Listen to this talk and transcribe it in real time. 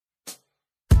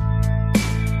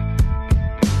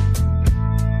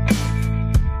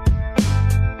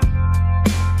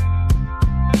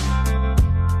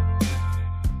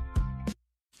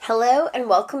Hello and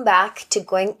welcome back to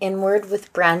Going Inward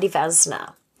with Brandy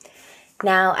Vesna.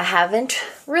 Now, I haven't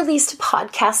released a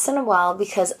podcast in a while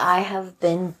because I have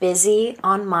been busy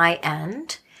on my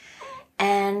end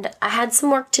and I had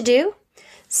some work to do.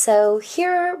 So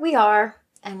here we are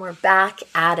and we're back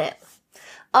at it.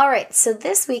 All right, so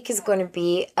this week is going to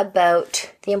be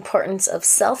about the importance of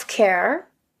self-care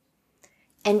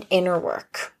and inner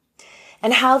work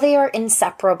and how they are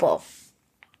inseparable.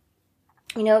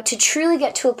 You know, to truly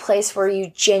get to a place where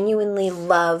you genuinely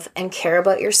love and care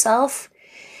about yourself,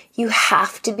 you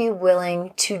have to be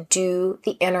willing to do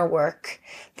the inner work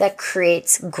that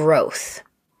creates growth.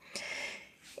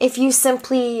 If you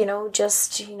simply,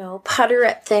 just putter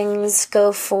at things,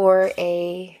 go for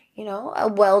a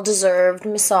well-deserved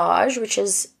massage, which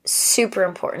is super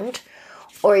important,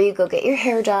 or you go get your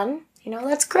hair done,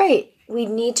 that's great. We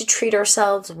need to treat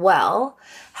ourselves well.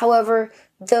 However,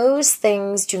 those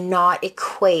things do not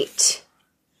equate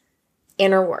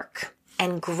inner work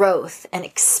and growth and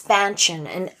expansion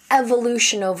and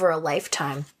evolution over a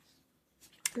lifetime.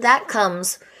 That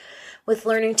comes with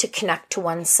learning to connect to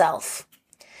oneself.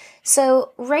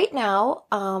 So right now,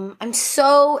 I'm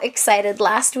so excited.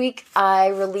 Last week, I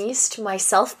released my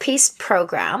self-paced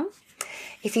program.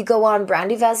 If you go on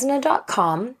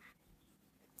brandyvesna.com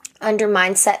under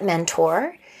Mindset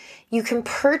Mentor, you can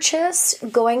purchase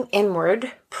Going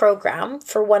Inward program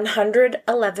for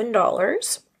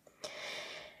 $111.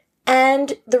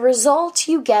 And the result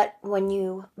you get when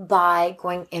you buy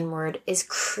Going Inward is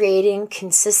creating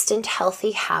consistent,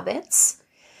 healthy habits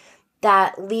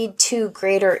that lead to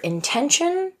greater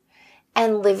intention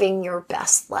and living your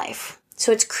best life.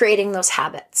 So it's creating those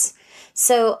habits.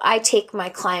 So I take my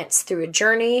clients through a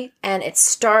journey, and it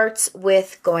starts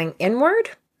with going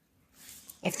inward.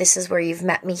 If this is where you've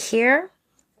met me here,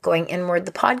 Going Inward,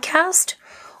 the podcast,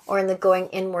 or in the Going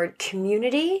Inward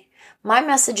community, my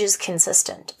message is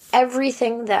consistent.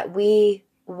 Everything that we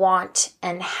want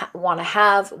and want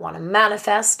to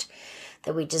manifest,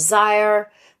 that we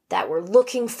desire, that we're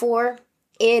looking for,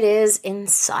 it is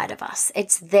inside of us.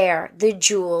 It's there. The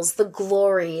jewels, the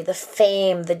glory, the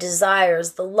fame, the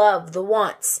desires, the love, the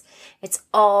wants. It's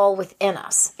all within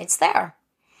us. It's there.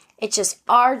 It's just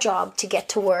our job to get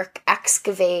to work,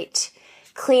 excavate,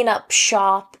 clean up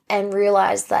shop, and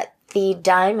realize that the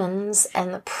diamonds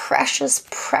and the precious,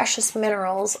 precious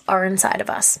minerals are inside of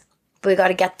us. But we got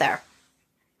to get there.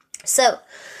 So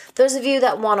those of you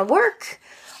that want to work,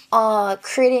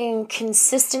 creating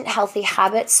consistent, healthy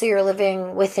habits so you're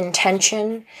living with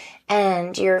intention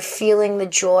and you're feeling the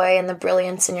joy and the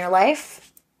brilliance in your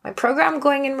life, my program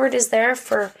Going Inward is there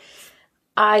for,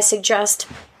 I suggest,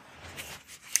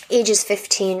 ages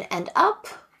 15 and up,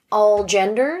 all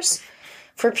genders,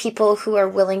 for people who are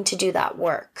willing to do that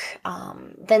work.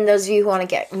 Then those of you who want to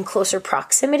get in closer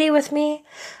proximity with me,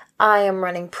 I am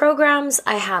running programs.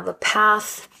 I have a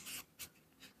Path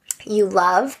You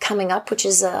Love coming up, which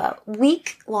is a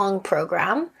week-long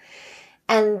program.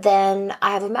 And then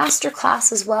I have a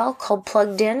masterclass as well called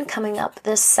Plugged In coming up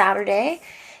this Saturday.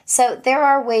 So there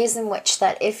are ways in which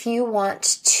that if you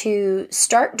want to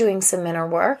start doing some inner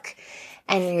work,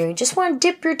 and you just want to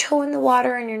dip your toe in the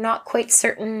water and you're not quite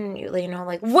certain,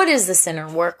 what is this inner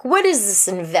work? What is this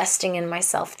investing in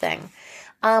myself thing?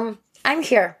 I'm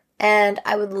here and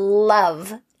I would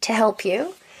love to help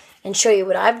you and show you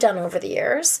what I've done over the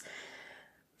years,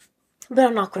 but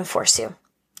I'm not going to force you.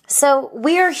 So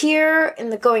we are here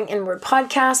in the Going Inward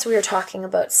podcast. We are talking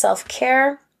about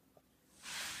self-care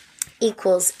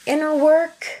equals inner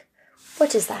work. What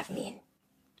does that mean?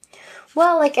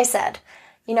 Well, like I said,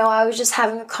 I was just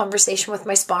having a conversation with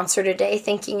my sponsor today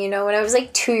thinking, when I was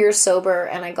like 2 years sober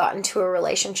and I got into a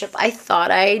relationship, I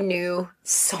thought I knew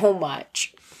so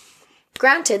much.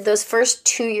 Granted, those first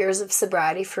 2 years of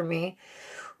sobriety for me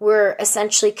were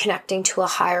essentially connecting to a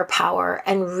higher power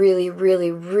and really,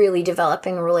 really, really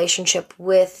developing a relationship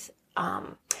with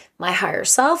my higher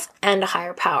self and a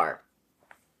higher power.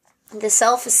 The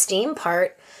self-esteem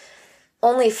part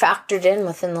only factored in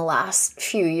within the last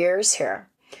few years here.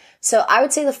 So I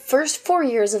would say the first 4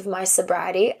 years of my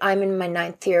sobriety, I'm in my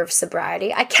 9th year of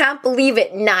sobriety. I can't believe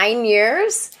it, 9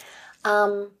 years.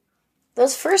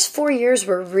 Those first 4 years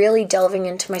were really delving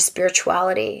into my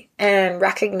spirituality and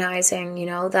recognizing,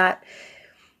 that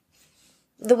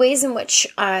the ways in which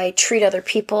I treat other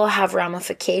people have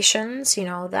ramifications,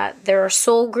 that there are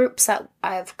soul groups that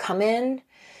I've come in.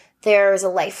 There's a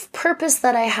life purpose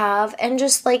that I have. And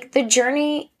just like the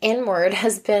journey inward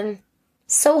has been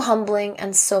so humbling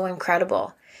and so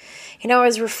incredible. I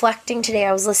was reflecting today,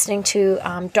 I was listening to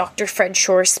Dr. Fred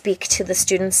Shore speak to the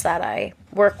students that I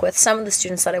work with, some of the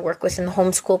students that I work with in the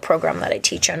homeschool program that I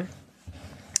teach in.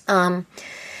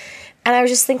 And I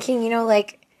was just thinking,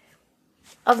 like,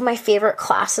 of my favorite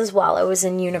classes while I was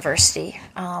in university,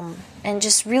 and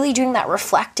just really doing that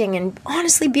reflecting and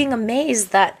honestly being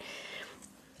amazed that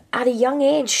at a young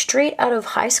age, straight out of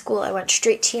high school, I went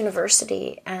straight to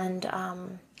university, and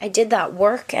I did that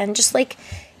work, and just like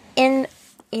we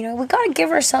got to give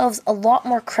ourselves a lot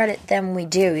more credit than we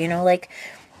do, like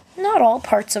not all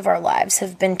parts of our lives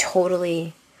have been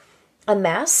totally a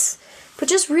mess, but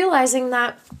just realizing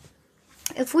that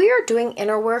if we are doing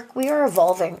inner work, we are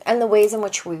evolving, and the ways in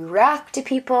which we react to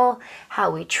people, how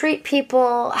we treat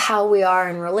people, how we are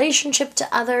in relationship to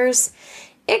others,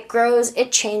 it grows,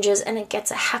 it changes, and it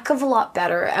gets a heck of a lot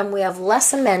better, and we have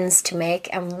less amends to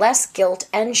make and less guilt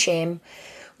and shame.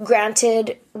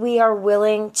 Granted, we are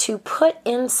willing to put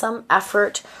in some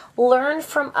effort, learn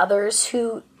from others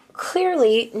who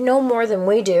clearly know more than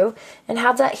we do, and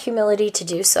have that humility to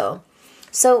do so.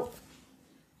 So,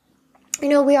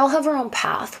 we all have our own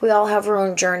path. We all have our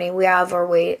own journey. We have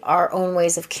our own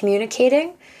ways of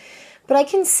communicating. But I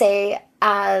can say,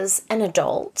 as an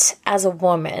adult, as a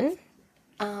woman,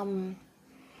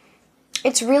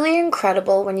 it's really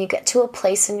incredible when you get to a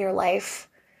place in your life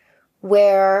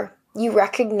where you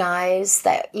recognize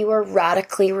that you are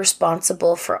radically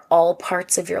responsible for all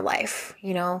parts of your life.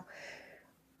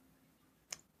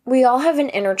 We all have an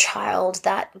inner child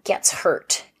that gets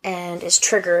hurt and is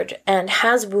triggered and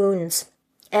has wounds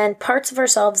and parts of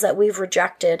ourselves that we've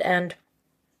rejected, and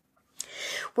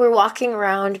we're walking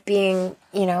around being,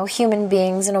 human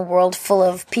beings in a world full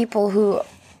of people who,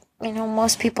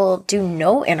 most people do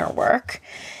no inner work,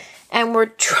 and we're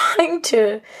trying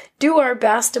to do our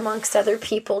best amongst other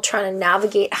people, trying to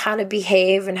navigate how to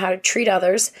behave and how to treat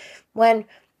others when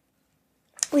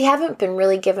we haven't been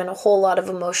really given a whole lot of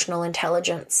emotional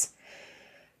intelligence.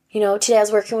 Today I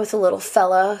was working with a little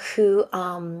fella who,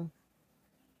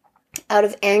 out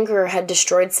of anger, had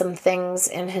destroyed some things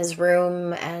in his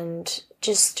room and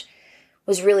just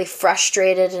was really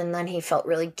frustrated, and then he felt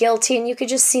really guilty, and you could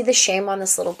just see the shame on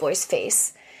this little boy's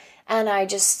face. And I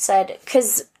just said,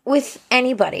 because with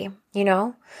anybody,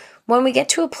 when we get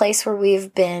to a place where we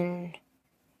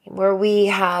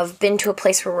have been to a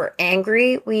place where we're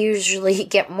angry, we usually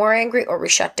get more angry or we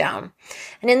shut down.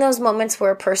 And in those moments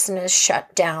where a person is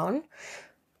shut down,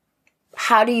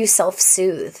 how do you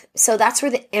self-soothe? So that's where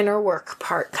the inner work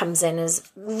part comes in, is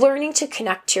learning to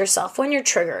connect to yourself when you're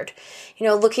triggered.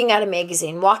 Looking at a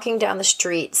magazine, walking down the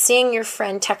street, seeing your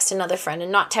friend text another friend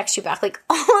and not text you back. Like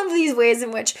all of these ways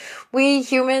in which we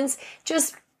humans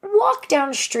just walk down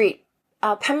the street.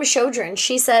 Pema Chodron,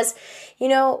 she says,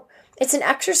 it's an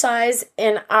exercise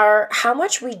in how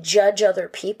much we judge other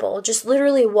people. Just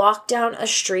literally walk down a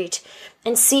street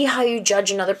and see how you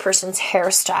judge another person's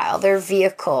hairstyle, their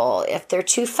vehicle, if they're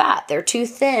too fat, they're too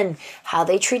thin, how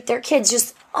they treat their kids,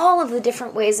 just all of the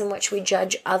different ways in which we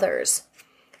judge others.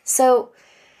 So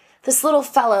this little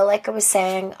fella, like I was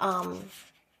saying,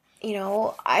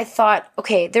 I thought,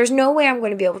 okay, there's no way I'm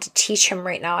going to be able to teach him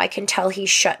right now. I can tell he's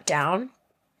shut down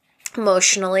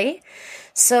emotionally.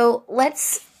 So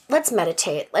let's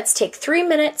meditate. Let's take 3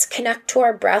 minutes, connect to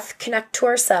our breath, connect to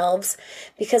ourselves,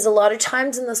 because a lot of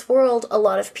times in this world, a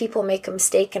lot of people make a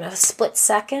mistake in a split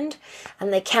second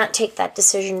and they can't take that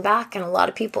decision back. And a lot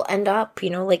of people end up,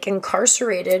 like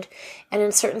incarcerated and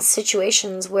in certain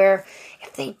situations where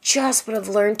if they just would have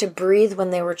learned to breathe when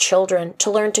they were children,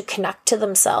 to learn to connect to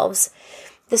themselves,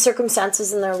 the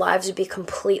circumstances in their lives would be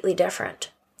completely different.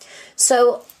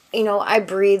 So, I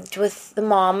breathed with the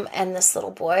mom and this little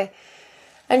boy.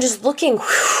 And just looking,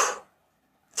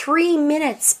 3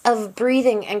 minutes of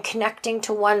breathing and connecting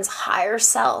to one's higher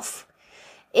self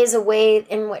is a way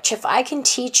in which, if I can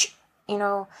teach,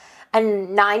 a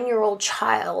 9-year-old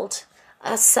child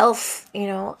a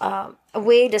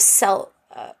way to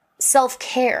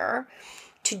self-care,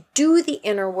 to do the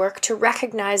inner work, to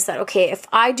recognize that, okay, if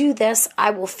I do this,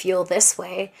 I will feel this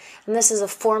way. And this is a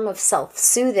form of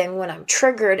self-soothing when I'm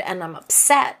triggered and I'm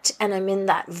upset and I'm in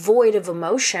that void of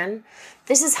emotion.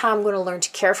 This is how I'm going to learn to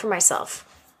care for myself.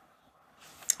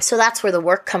 So that's where the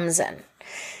work comes in.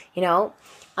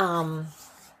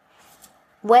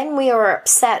 When we are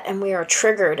upset and we are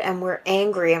triggered and we're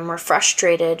angry and we're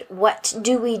frustrated, what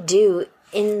do we do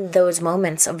in those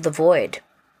moments of the void?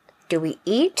 Do we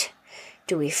eat?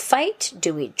 Do we fight?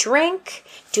 Do we drink?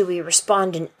 Do we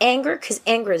respond in anger? Because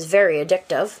anger is very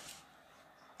addictive.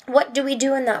 What do we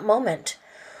do in that moment?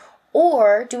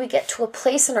 Or do we get to a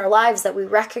place in our lives that we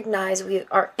recognize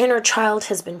our inner child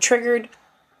has been triggered?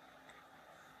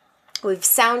 We've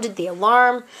sounded the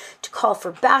alarm to call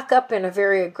for backup in a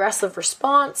very aggressive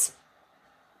response.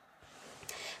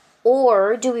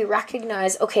 Or do we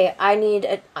recognize, okay,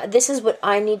 this is what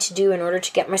I need to do in order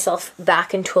to get myself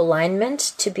back into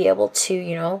alignment to be able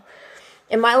to,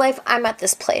 in my life, I'm at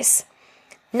this place.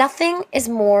 Nothing is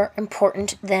more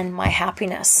important than my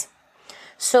happiness.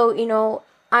 So,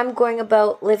 I'm going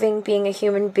about living, being a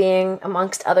human being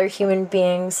amongst other human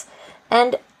beings.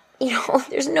 And,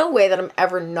 there's no way that I'm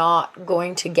ever not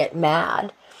going to get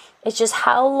mad. It's just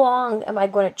how long am I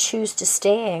going to choose to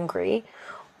stay angry?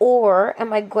 Or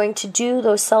am I going to do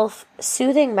those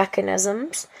self-soothing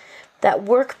mechanisms that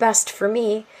work best for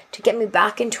me to get me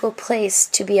back into a place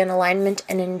to be in alignment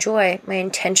and enjoy my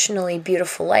intentionally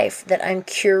beautiful life that I'm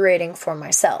curating for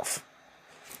myself?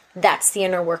 That's the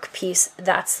inner work piece.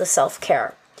 That's the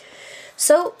self-care.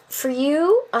 So for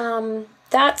you,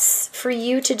 that's for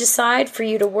you to decide, for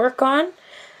you to work on.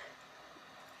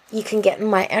 You can get in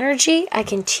my energy. I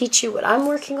can teach you what I'm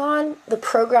working on, the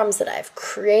programs that I've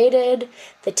created,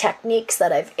 the techniques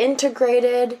that I've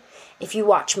integrated. If you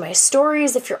watch my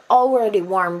stories, if you're already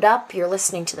warmed up, you're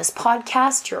listening to this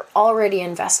podcast, you're already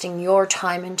investing your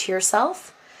time into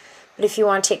yourself. But if you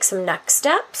want to take some next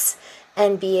steps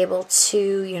and be able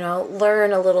to,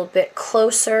 learn a little bit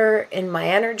closer in my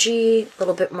energy, a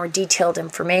little bit more detailed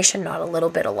information, not a little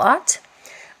bit, a lot,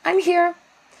 I'm here.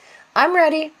 I'm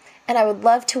ready. And I would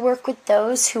love to work with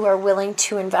those who are willing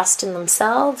to invest in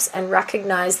themselves and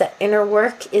recognize that inner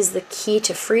work is the key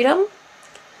to freedom.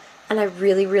 And I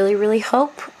really, really, really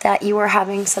hope that you are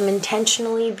having some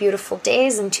intentionally beautiful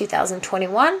days in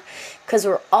 2021, because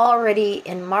we're already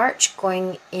in March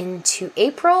going into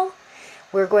April.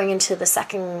 We're going into the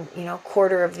second,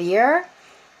 quarter of the year.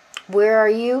 Where are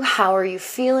you? How are you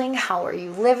feeling? How are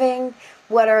you living?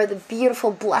 What are the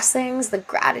beautiful blessings, the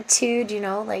gratitude,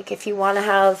 if you want to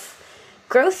have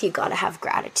growth, you got to have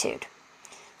gratitude.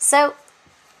 So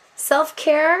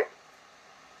self-care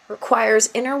requires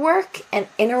inner work, and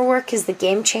inner work is the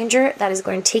game changer that is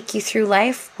going to take you through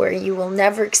life where you will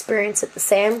never experience it the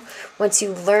same once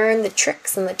you learn the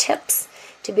tricks and the tips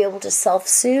to be able to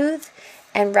self-soothe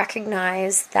and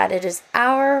recognize that it is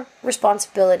our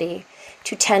responsibility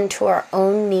to tend to our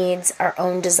own needs, our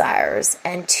own desires,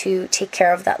 and to take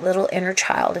care of that little inner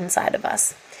child inside of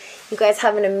us. You guys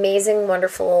have an amazing,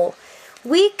 wonderful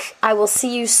week. I will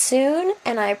see you soon,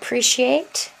 and I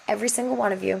appreciate every single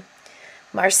one of you.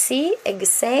 Marci,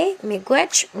 Egse,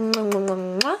 Miigwech,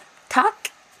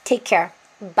 tak. Take care.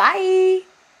 Bye.